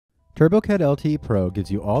TurboCAD LTE Pro gives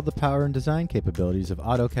you all the power and design capabilities of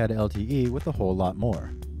AutoCAD LTE with a whole lot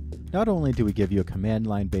more. Not only do we give you a command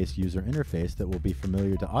line-based user interface that will be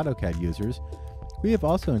familiar to AutoCAD users, we have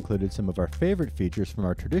also included some of our favorite features from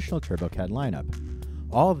our traditional TurboCAD lineup.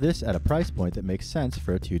 All of this at a price point that makes sense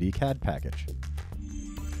for a 2D CAD package.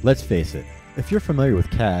 Let's face it, if you're familiar with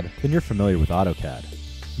CAD, then you're familiar with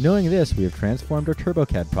AutoCAD. Knowing this, we have transformed our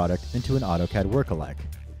TurboCAD product into an AutoCAD work-alike.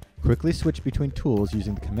 Quickly switch between tools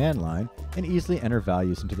using the command line and easily enter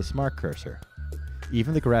values into the smart cursor.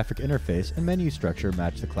 Even the graphic interface and menu structure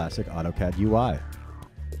match the classic AutoCAD UI.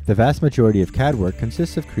 The vast majority of CAD work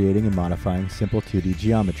consists of creating and modifying simple 2D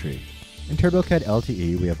geometry. In TurboCAD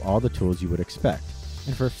LTE, we have all the tools you would expect,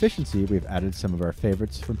 and for efficiency, we have added some of our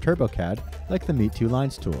favorites from TurboCAD, like the Meet Two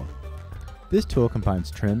Lines tool. This tool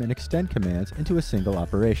combines trim and extend commands into a single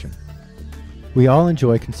operation. We all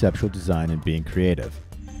enjoy conceptual design and being creative,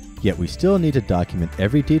 yet we still need to document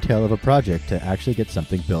every detail of a project to actually get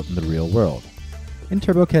something built in the real world. In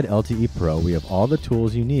TurboCAD LTE Pro, we have all the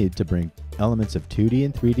tools you need to bring elements of 2D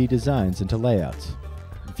and 3D designs into layouts.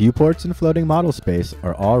 Viewports and floating model space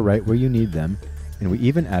are all right where you need them, and we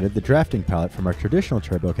even added the drafting palette from our traditional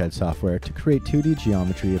TurboCAD software to create 2D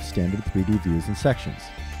geometry of standard 3D views and sections.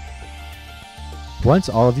 Once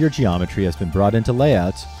all of your geometry has been brought into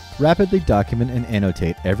layouts, rapidly document and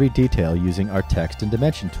annotate every detail using our text and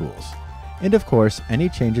dimension tools. And of course, any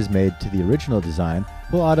changes made to the original design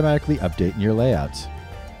will automatically update in your layouts.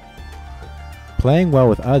 Playing well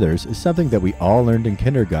with others is something that we all learned in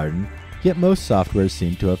kindergarten, yet most softwares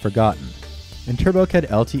seem to have forgotten. In TurboCAD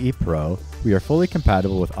LTE Pro, we are fully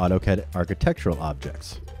compatible with AutoCAD architectural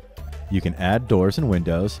objects. You can add doors and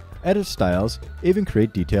windows, edit styles, even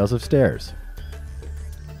create details of stairs.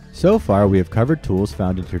 So far, we have covered tools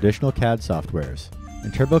found in traditional CAD softwares.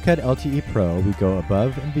 In TurboCAD LTE Pro, we go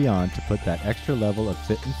above and beyond to put that extra level of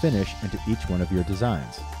fit and finish into each one of your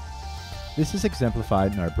designs. This is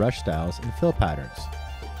exemplified in our brush styles and fill patterns.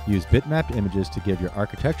 Use bitmapped images to give your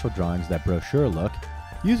architectural drawings that brochure look.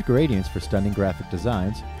 Use gradients for stunning graphic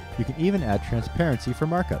designs. You can even add transparency for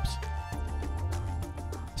markups.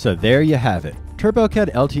 So there you have it.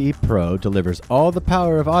 TurboCAD LTE Pro delivers all the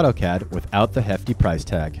power of AutoCAD without the hefty price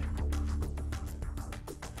tag.